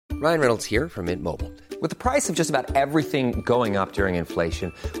Ryan Reynolds here from Mint Mobile. With the price of just about everything going up during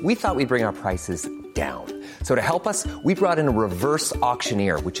inflation, we thought we'd bring our prices down. So to help us, we brought in a reverse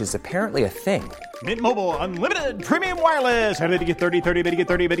auctioneer, which is apparently a thing. Mint Mobile Unlimited Premium Wireless. How to get 30, 30, bit to get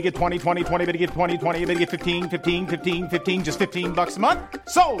 30, bit to get 20, 20, 20, bit to get 20, 20, bit to get 15, 15, 15, 15, just $15 a month?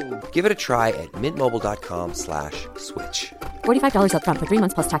 Sold! Give it a try at mintmobile.com/switch. $45 up front for 3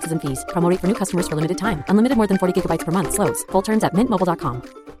 months plus taxes and fees. Promo rate for new customers for limited time. Unlimited more than 40 gigabytes per month. Slows full terms at mintmobile.com.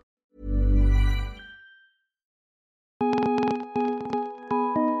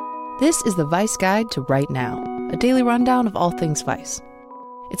 This is the Vice Guide to Right Now, a daily rundown of all things Vice.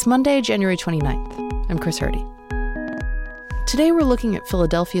 It's Monday, January 29th. I'm Chris Hurdy. Today we're looking at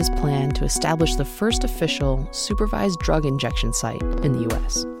Philadelphia's plan to establish the first official supervised drug injection site in the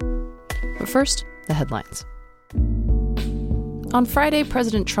U.S. But first, the headlines. On Friday,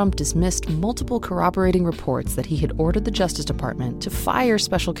 President Trump dismissed multiple corroborating reports that he had ordered the Justice Department to fire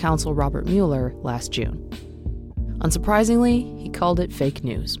special counsel Robert Mueller last June. Unsurprisingly, he called it fake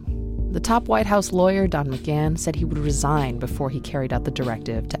news. The top White House lawyer, Don McGahn, said he would resign before he carried out the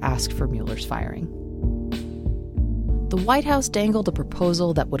directive to ask for Mueller's firing. The White House dangled a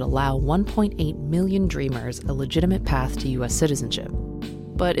proposal that would allow 1.8 million Dreamers a legitimate path to U.S. citizenship.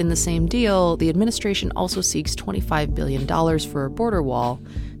 But in the same deal, the administration also seeks $25 billion for a border wall,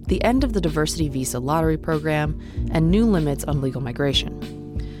 the end of the diversity visa lottery program, and new limits on legal migration.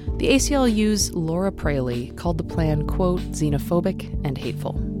 The ACLU's Laura Praley called the plan, quote, xenophobic and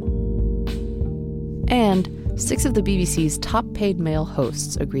hateful. And 6 of the BBC's top-paid male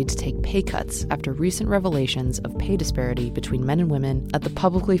hosts agreed to take pay cuts after recent revelations of pay disparity between men and women at the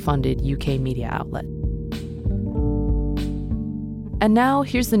publicly funded UK media outlet. And now,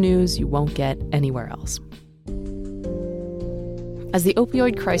 here's the news you won't get anywhere else. As the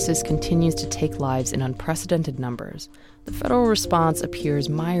opioid crisis continues to take lives in unprecedented numbers, the federal response appears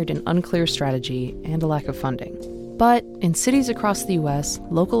mired in unclear strategy and a lack of funding. But in cities across the U.S.,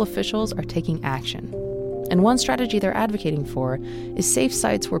 local officials are taking action. And one strategy they're advocating for is safe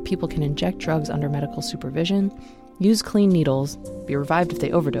sites where people can inject drugs under medical supervision, use clean needles, be revived if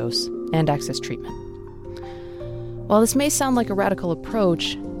they overdose, and access treatment. While this may sound like a radical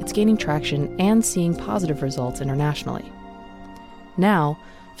approach, it's gaining traction and seeing positive results internationally. Now,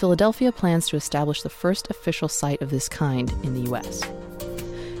 Philadelphia plans to establish the first official site of this kind in the U.S.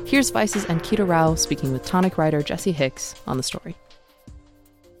 Here's Vice's Ankita Rao speaking with tonic writer Jesse Hicks on the story.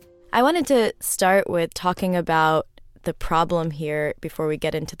 I wanted to start with talking about the problem here before we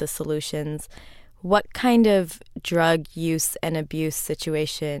get into the solutions. What kind of drug use and abuse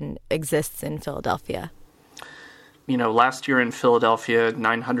situation exists in Philadelphia? Last year in Philadelphia,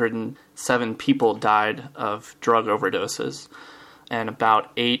 907 people died of drug overdoses, and about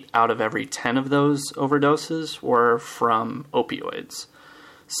 8 out of every 10 of those overdoses were from opioids.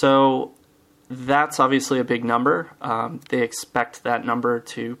 So that's obviously a big number. They expect that number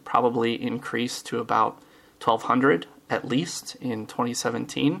to probably increase to about 1,200 at least in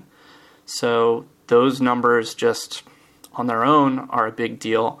 2017. So those numbers just on their own are a big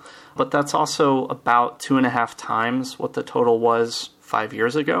deal. But that's also about 2.5 times what the total was 5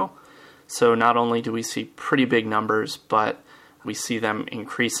 years ago. So not only do we see pretty big numbers, but we see them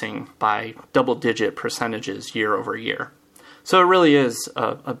increasing by double-digit percentages year over year. So it really is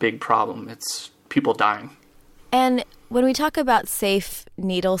a big problem. It's people dying. And when we talk about safe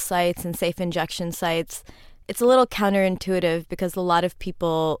needle sites and safe injection sites, it's a little counterintuitive because a lot of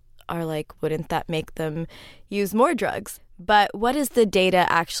people are like, wouldn't that make them use more drugs? But what does the data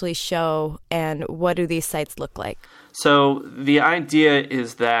actually show, and what do these sites look like? So the idea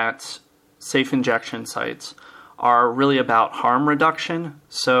is that safe injection sites are really about harm reduction.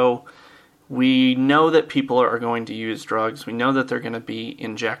 So we know that people are going to use drugs. We know that they're going to be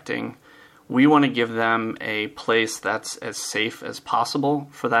injecting. We want to give them a place that's as safe as possible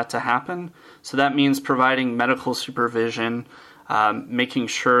for that to happen. So that means providing medical supervision, making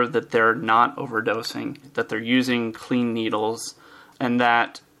sure that they're not overdosing, that they're using clean needles, and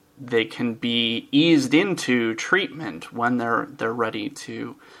that they can be eased into treatment when they're ready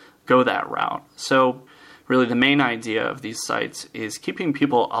to go that route. So really the main idea of these sites is keeping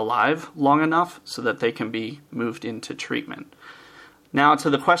people alive long enough so that they can be moved into treatment. Now, to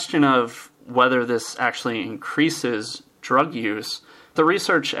the question of whether this actually increases drug use, the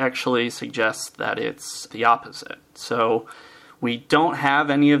research actually suggests that it's the opposite. So we don't have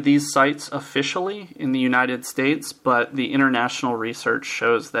any of these sites officially in the United States, but the international research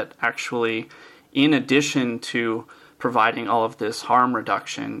shows that actually, in addition to providing all of this harm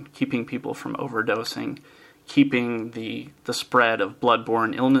reduction, keeping people from overdosing, keeping the spread of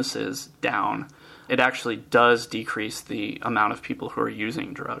bloodborne illnesses down, it actually does decrease the amount of people who are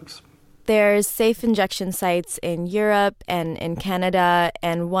using drugs. There's safe injection sites in Europe and in Canada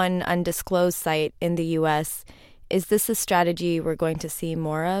and one undisclosed site in the U.S. Is this a strategy we're going to see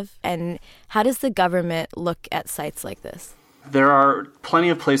more of? And how does the government look at sites like this? There are plenty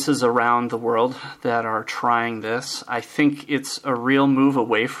of places around the world that are trying this. I think it's a real move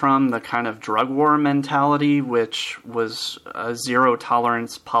away from the kind of drug war mentality, which was a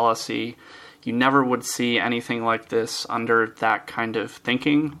zero-tolerance policy. You never would see anything like this under that kind of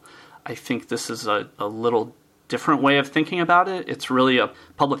thinking. I think this is a little different way of thinking about it. It's really a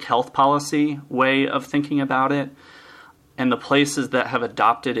public health policy way of thinking about it. And the places that have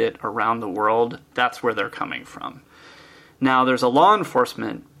adopted it around the world, that's where they're coming from. Now, there's a law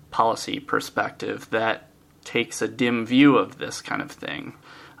enforcement policy perspective that takes a dim view of this kind of thing.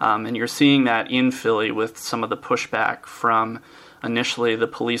 And you're seeing that in Philly with some of the pushback from initially the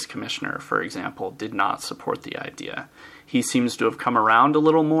police commissioner, for example, did not support the idea. He seems to have come around a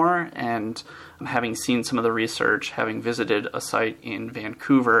little more, and having seen some of the research, having visited a site in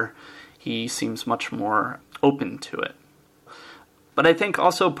Vancouver, he seems much more open to it. But I think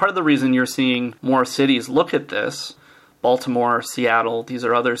also part of the reason you're seeing more cities look at this, Baltimore, Seattle, these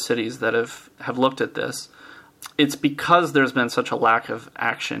are other cities that have looked at this, it's because there's been such a lack of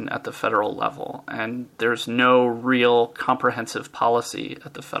action at the federal level, and there's no real comprehensive policy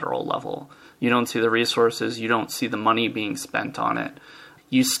at the federal level. You don't see the resources, you don't see the money being spent on it.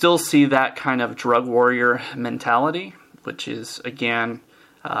 You still see that kind of drug warrior mentality, which is, again,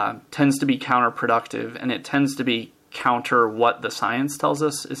 tends to be counterproductive, and it tends to be counter what the science tells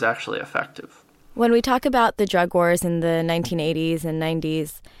us is actually effective. When we talk about the drug wars in the 1980s and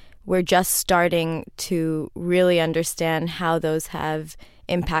 90s, we're just starting to really understand how those have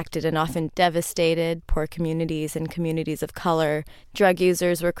impacted and often devastated poor communities and communities of color. Drug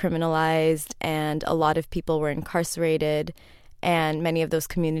users were criminalized and a lot of people were incarcerated, and many of those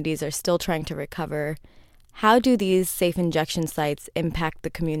communities are still trying to recover. How do these safe injection sites impact the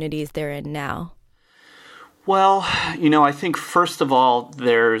communities they're in now? Well, I think first of all,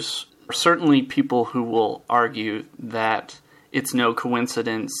 there's certainly people who will argue that it's no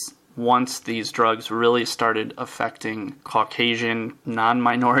coincidence once these drugs really started affecting Caucasian,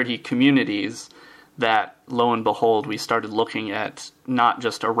 non-minority communities that, lo and behold, we started looking at not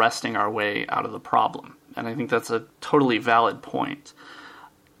just arresting our way out of the problem. And I think that's a totally valid point.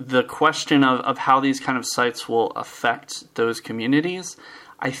 The question of how these kind of sites will affect those communities,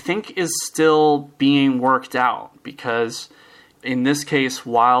 I think, is still being worked out, because in this case,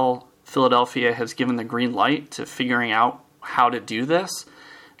 while Philadelphia has given the green light to figuring out how to do this,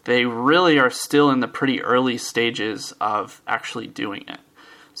 they really are still in the pretty early stages of actually doing it.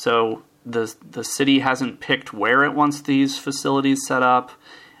 So the city hasn't picked where it wants these facilities set up.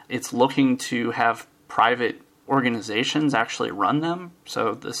 It's looking to have private organizations actually run them,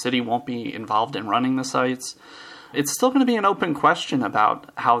 so the city won't be involved in running the sites. It's still going to be an open question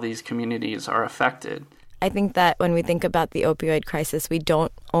about how these communities are affected. I think that when we think about the opioid crisis, we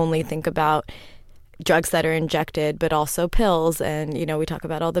don't only think about drugs that are injected, but also pills. And, we talk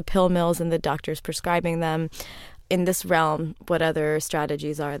about all the pill mills and the doctors prescribing them. In this realm, what other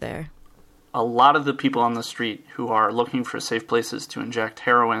strategies are there? A lot of the people on the street who are looking for safe places to inject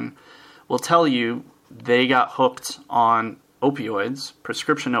heroin will tell you they got hooked on opioids,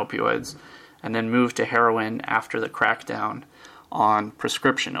 prescription opioids, and then moved to heroin after the crackdown on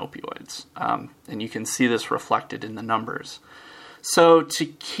prescription opioids. And you can see this reflected in the numbers. So to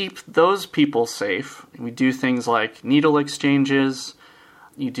keep those people safe, we do things like needle exchanges.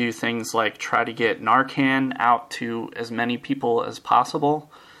 You do things like try to get Narcan out to as many people as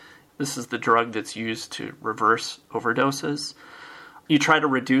possible. This is the drug that's used to reverse overdoses. You try to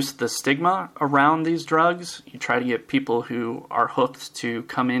reduce the stigma around these drugs. You try to get people who are hooked to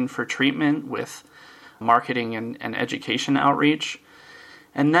come in for treatment with marketing and education outreach.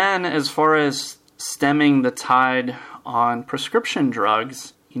 And then as far as stemming the tide on prescription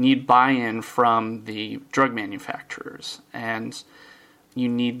drugs, you need buy-in from the drug manufacturers, and you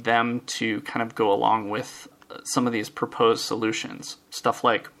need them to kind of go along with some of these proposed solutions. Stuff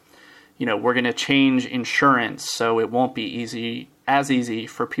like, we're going to change insurance so it won't be as easy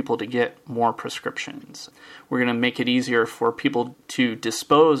for people to get more prescriptions. We're going to make it easier for people to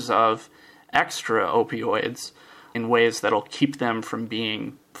dispose of extra opioids in ways that'll keep them from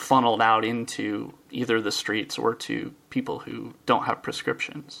being funneled out into either the streets or to people who don't have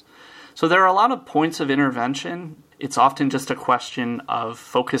prescriptions. So there are a lot of points of intervention. It's often just a question of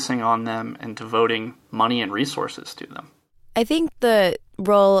focusing on them and devoting money and resources to them. I think the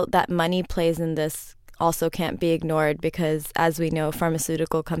role that money plays in this also can't be ignored because, as we know,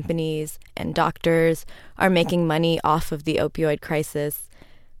 pharmaceutical companies and doctors are making money off of the opioid crisis.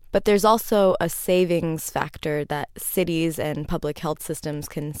 But there's also a savings factor that cities and public health systems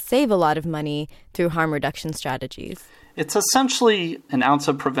can save a lot of money through harm reduction strategies. It's essentially an ounce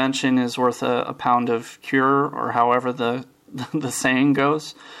of prevention is worth a pound of cure, or however the saying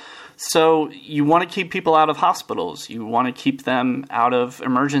goes. So you want to keep people out of hospitals. You want to keep them out of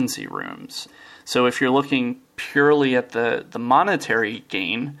emergency rooms. So if you're looking purely at the monetary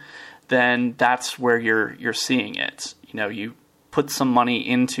gain, then that's where you're seeing it. You put some money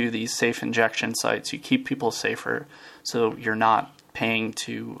into these safe injection sites. You keep people safer, so you're not paying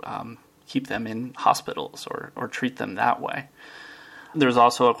to keep them in hospitals or treat them that way. There's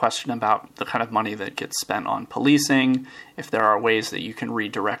also a question about the kind of money that gets spent on policing, if there are ways that you can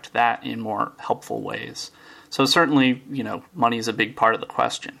redirect that in more helpful ways. So certainly, money is a big part of the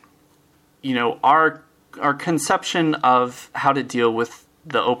question. Our conception of how to deal with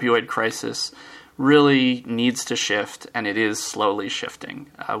the opioid crisis really needs to shift, and it is slowly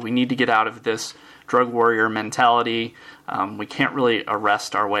shifting. We need to get out of this drug warrior mentality. We can't really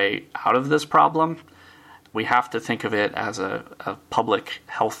arrest our way out of this problem. We have to think of it as a public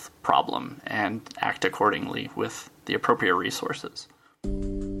health problem and act accordingly with the appropriate resources.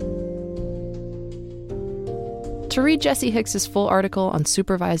 To read Jesse Hicks's full article on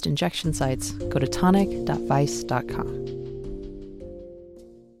supervised injection sites, go to tonic.vice.com.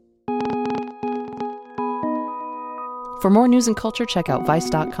 For more news and culture, check out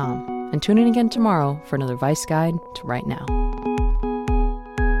vice.com and tune in again tomorrow for another Vice Guide to Right Now.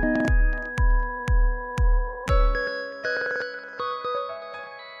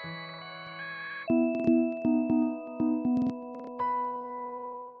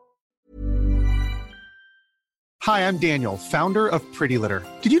 Hi, I'm Daniel, founder of Pretty Litter.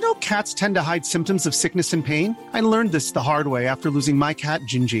 Did you know cats tend to hide symptoms of sickness and pain? I learned this the hard way after losing my cat,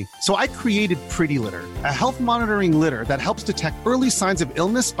 Gingy. So I created Pretty Litter, a health monitoring litter that helps detect early signs of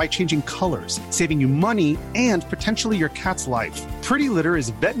illness by changing colors, saving you money and potentially your cat's life. Pretty Litter is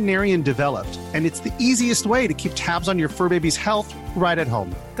veterinarian developed, and it's the easiest way to keep tabs on your fur baby's health right at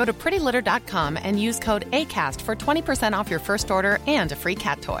home. Go to prettylitter.com and use code ACAST for 20% off your first order and a free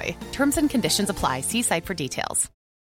cat toy. Terms and conditions apply. See site for details.